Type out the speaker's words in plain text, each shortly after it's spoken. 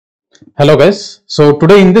Hello guys. So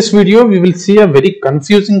today in this video we will see a very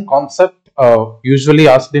confusing concept usually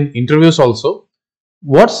asked in interviews also.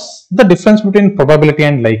 What's the difference between probability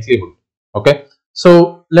and likelihood? Okay.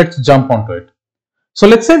 So let's jump onto it. So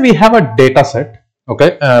let's say we have a data set.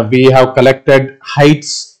 Okay. We have collected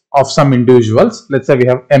heights of some individuals. Let's say we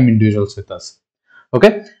have m individuals with us.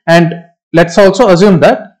 Okay. And let's also assume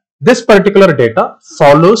that this particular data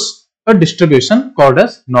follows a distribution called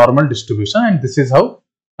as normal distribution, and this is how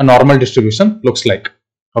a normal distribution looks like.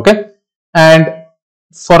 Okay, and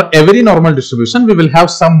for every normal distribution we will have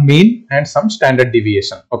some mean and some standard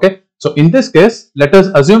deviation. Okay, so in this case let us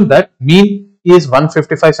assume that mean is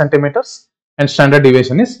 155 centimeters and standard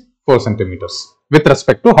deviation is 4 centimeters with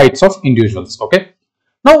respect to heights of individuals. Okay,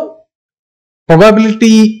 now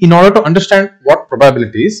probability, in order to understand what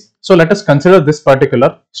probability is, so let us consider this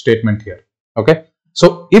particular statement here. Okay,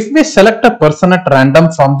 so if we select a person at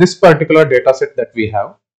random from this particular data set that we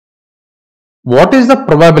have, what is the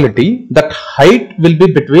probability that height will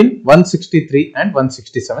be between 163 and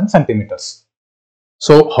 167 centimeters?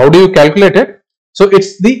 So how do you calculate it? So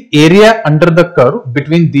it's the area under the curve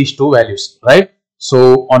between these two values, right?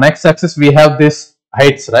 So on x-axis we have this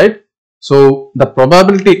heights, right? So the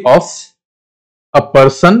probability of a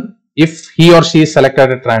person, if he or she is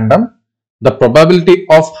selected at random, the probability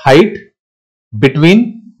of height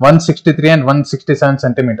between 163 and 167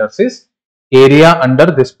 centimeters is area under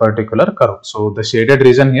this particular curve. So the shaded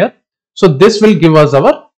region here. So this will give us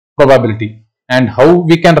our probability. And how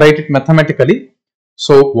we can write it mathematically?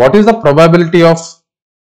 So what is the probability of,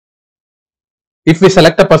 if we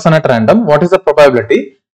select a person at random, what is the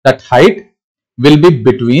probability that height will be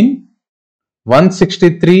between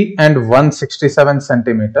 163 and 167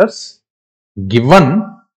 centimeters given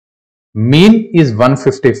mean is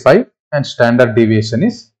 155 and standard deviation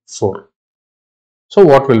is 4. So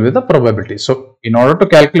what will be the probability? So in order to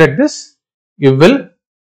calculate this, you will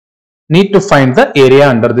need to find the area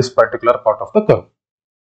under this particular part of the curve.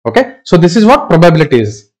 Okay, so this is what probability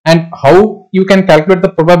is. And how you can calculate the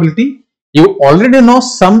probability? You already know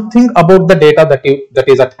something about the data that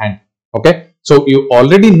is at hand. Okay, so you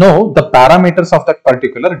already know the parameters of that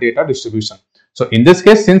particular data distribution. So in this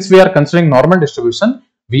case, since we are considering normal distribution,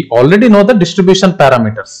 we already know the distribution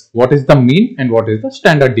parameters. What is the mean and what is the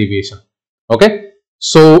standard deviation? Okay.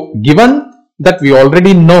 So given that we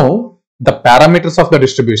already know the parameters of the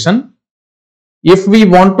distribution, if we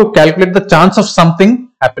want to calculate the chance of something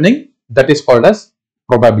happening, that is called as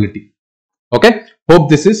probability. Okay, hope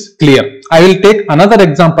this is clear. I will take another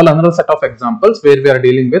example, another set of examples where we are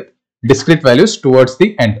dealing with discrete values towards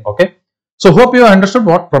the end. Okay, so hope you have understood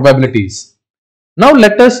what probability is. Now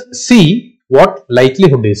let us see what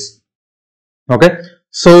likelihood is. Okay,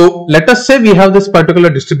 so let us say we have this particular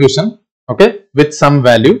distribution, okay, with some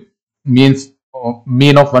value, mean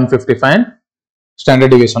of 155 and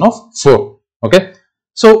standard deviation of 4. Okay,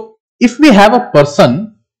 so if we have a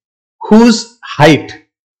person whose height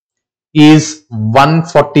is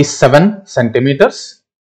 147 centimeters,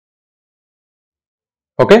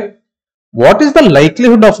 okay, what is the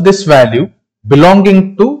likelihood of this value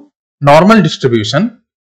belonging to normal distribution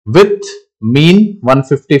with mean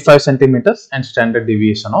 155 centimeters and standard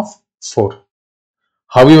deviation of 4?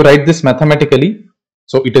 How you write this mathematically?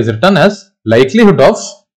 So it is written as likelihood of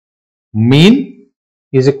mean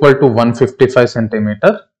is equal to 155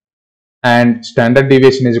 centimeter and standard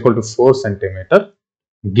deviation is equal to 4 centimeter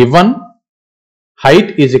given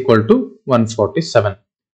height is equal to 147.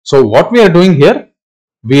 So what we are doing here,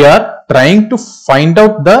 we are trying to find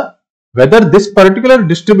out whether this particular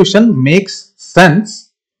distribution makes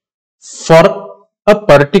sense for a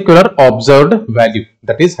particular observed value,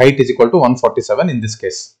 that is height is equal to 147 in this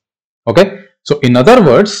case. Okay, so in other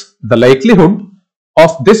words, the likelihood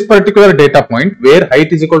of this particular data point where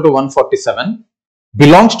height is equal to 147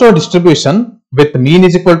 belongs to a distribution with mean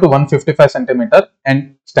is equal to 155 centimeter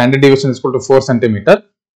and standard deviation is equal to 4 centimeter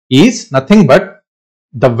is nothing but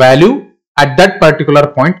the value at that particular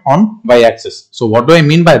point on y-axis. So what do I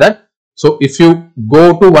mean by that? So if you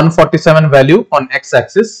go to 147 value on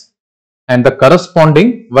x-axis, and the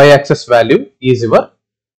corresponding y-axis value is your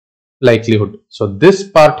likelihood. So this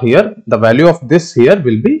part here, the value of this here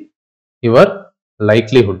will be your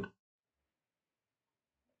likelihood.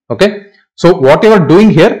 Okay. So what you are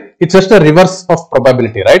doing here, it's just a reverse of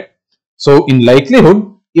probability, right? So in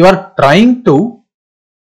likelihood, you are trying to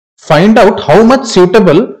find out how much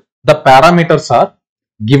suitable the parameters are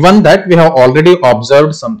given that we have already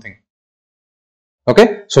observed something.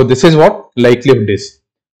 Okay. So this is what likelihood is.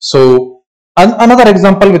 So another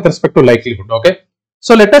example with respect to likelihood. Okay,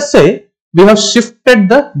 so let us say we have shifted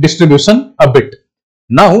the distribution a bit.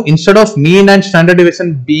 Now instead of mean and standard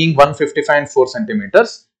deviation being 155 and 4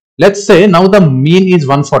 centimeters, let's say now the mean is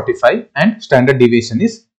 145 and standard deviation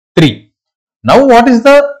is 3. Now what is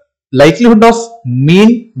the likelihood of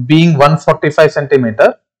mean being 145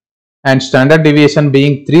 centimeter and standard deviation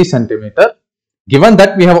being 3 centimeter, given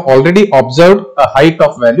that we have already observed a height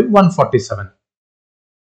of value 147.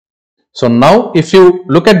 So now if you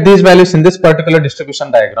look at these values in this particular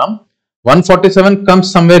distribution diagram, 147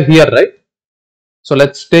 comes somewhere here, right? So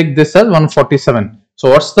let's take this as 147.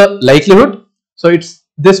 So what's the likelihood? So it's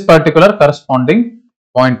this particular corresponding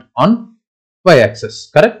point on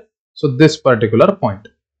y-axis, correct? So this particular point.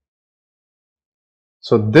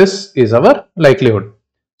 So this is our likelihood.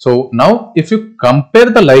 So now if you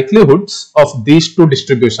compare the likelihoods of these two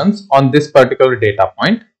distributions on this particular data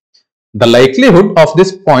point, the likelihood of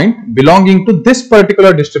this point belonging to this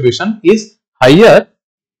particular distribution is higher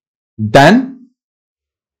than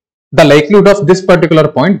the likelihood of this particular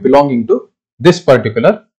point belonging to this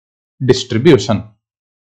particular distribution.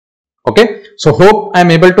 Okay, so hope I am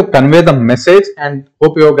able to convey the message and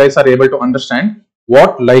hope you guys are able to understand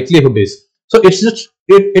what likelihood is. So it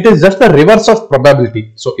is just the reverse of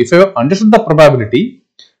probability. So if you have understood the probability,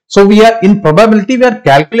 so we are in probability, we are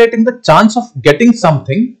calculating the chance of getting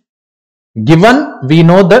something given we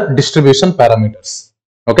know the distribution parameters.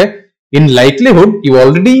 Okay, in likelihood you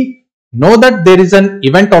already know that there is an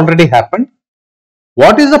event already happened.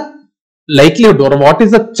 What is the likelihood or what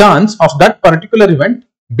is the chance of that particular event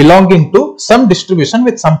belonging to some distribution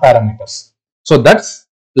with some parameters? So that's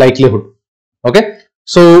likelihood. Okay,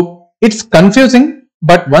 so it's confusing,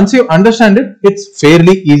 but once you understand it, it's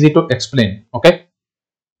fairly easy to explain. Okay,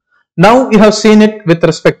 now you have seen it with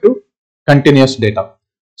respect to continuous data.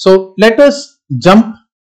 So let us jump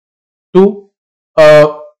to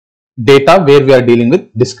data where we are dealing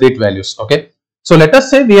with discrete values. Okay, so let us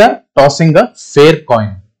say we are tossing a fair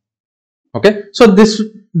coin. Okay, so this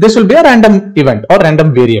will be a random event or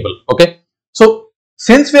random variable. Okay, so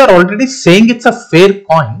since we are already saying it's a fair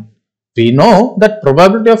coin, we know that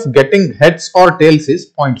probability of getting heads or tails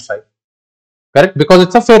is 0.5, correct? Because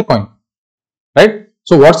it's a fair coin, right?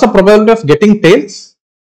 So what's the probability of getting tails?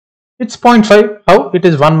 It's 0.5. How? It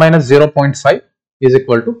is 1 minus 0.5 is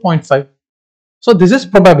equal to 0.5. So this is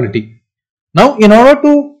probability. Now in order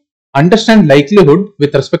to understand likelihood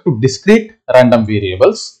with respect to discrete random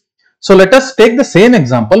variables, so let us take the same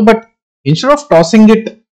example, but instead of tossing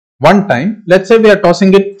it one time, let's say we are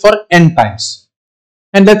tossing it for n times.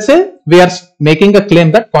 And let's say we are making a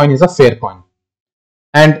claim that coin is a fair coin.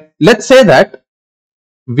 And let's say that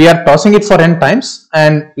we are tossing it for n times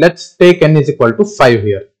and let's take n is equal to 5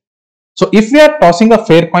 here. So if we are tossing a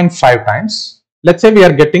fair coin 5 times, let's say we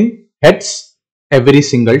are getting heads every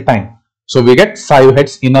single time. So we get 5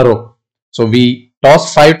 heads in a row. So we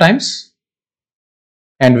toss 5 times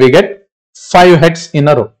and we get 5 heads in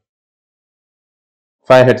a row.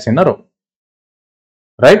 5 heads in a row,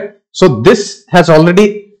 right? So this has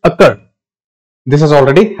already occurred. This has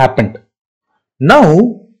already happened.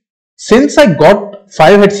 Now, since I got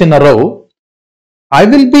 5 heads in a row, I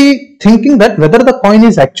will be thinking that whether the coin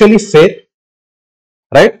is actually fair,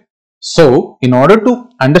 right? So in order to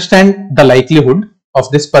understand the likelihood of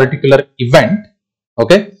this particular event,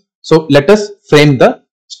 okay, so let us frame the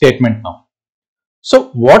statement now.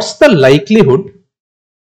 So what's the likelihood?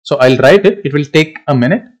 So I'll write it, it will take a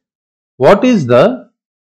minute. What is the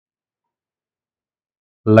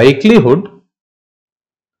likelihood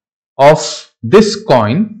of this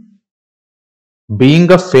coin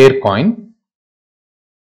being a fair coin,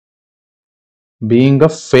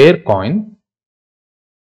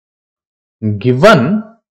 given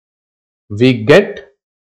we get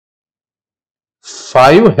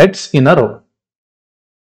 5 heads in a row?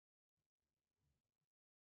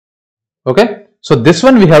 Okay, so this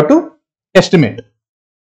one we have to estimate.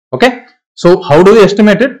 Okay, so how do we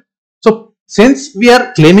estimate it? So since we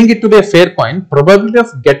are claiming it to be a fair coin, probability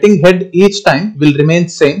of getting head each time will remain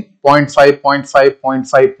same, 0.5, 0.5,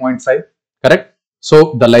 0.5, 0.5, correct?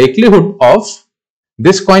 So the likelihood of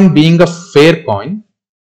this coin being a fair coin,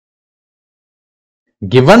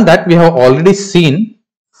 given that we have already seen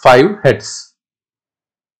 5 heads.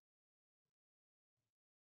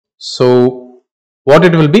 So what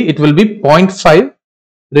it will be? It will be 0.5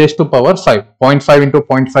 raised to power 5, 0.5 into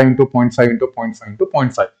 0.5 into 0.5 into 0.5 into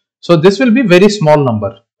 0.5. So this will be very small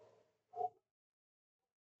number,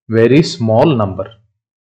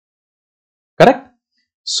 correct?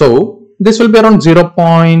 So this will be around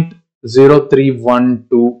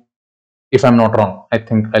 0.0312, if I'm not wrong. I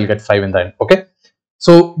think I'll get 5 in the end. Okay,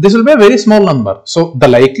 so this will be a very small number. So the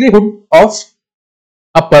likelihood of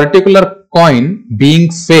a particular coin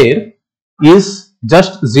being fair is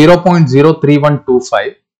just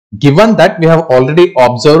 0.03125, given that we have already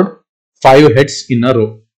observed 5 hits in a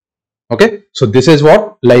row. Okay, so this is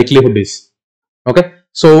what likelihood is. Okay,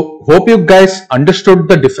 so hope you guys understood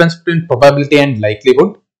the difference between probability and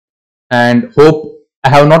likelihood, and hope I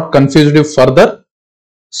have not confused you further.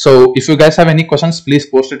 So if you guys have any questions, please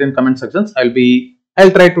post it in comment sections.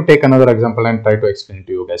 I'll try to take another example and try to explain it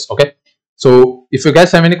to you guys. Okay, so if you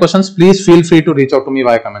guys have any questions, please feel free to reach out to me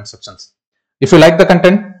via comment sections. If you like the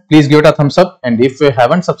content, please give it a thumbs up, and if you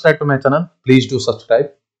haven't subscribed to my channel, please do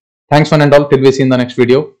subscribe. Thanks one and all. Till we see in the next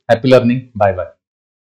video. Happy learning. Bye bye.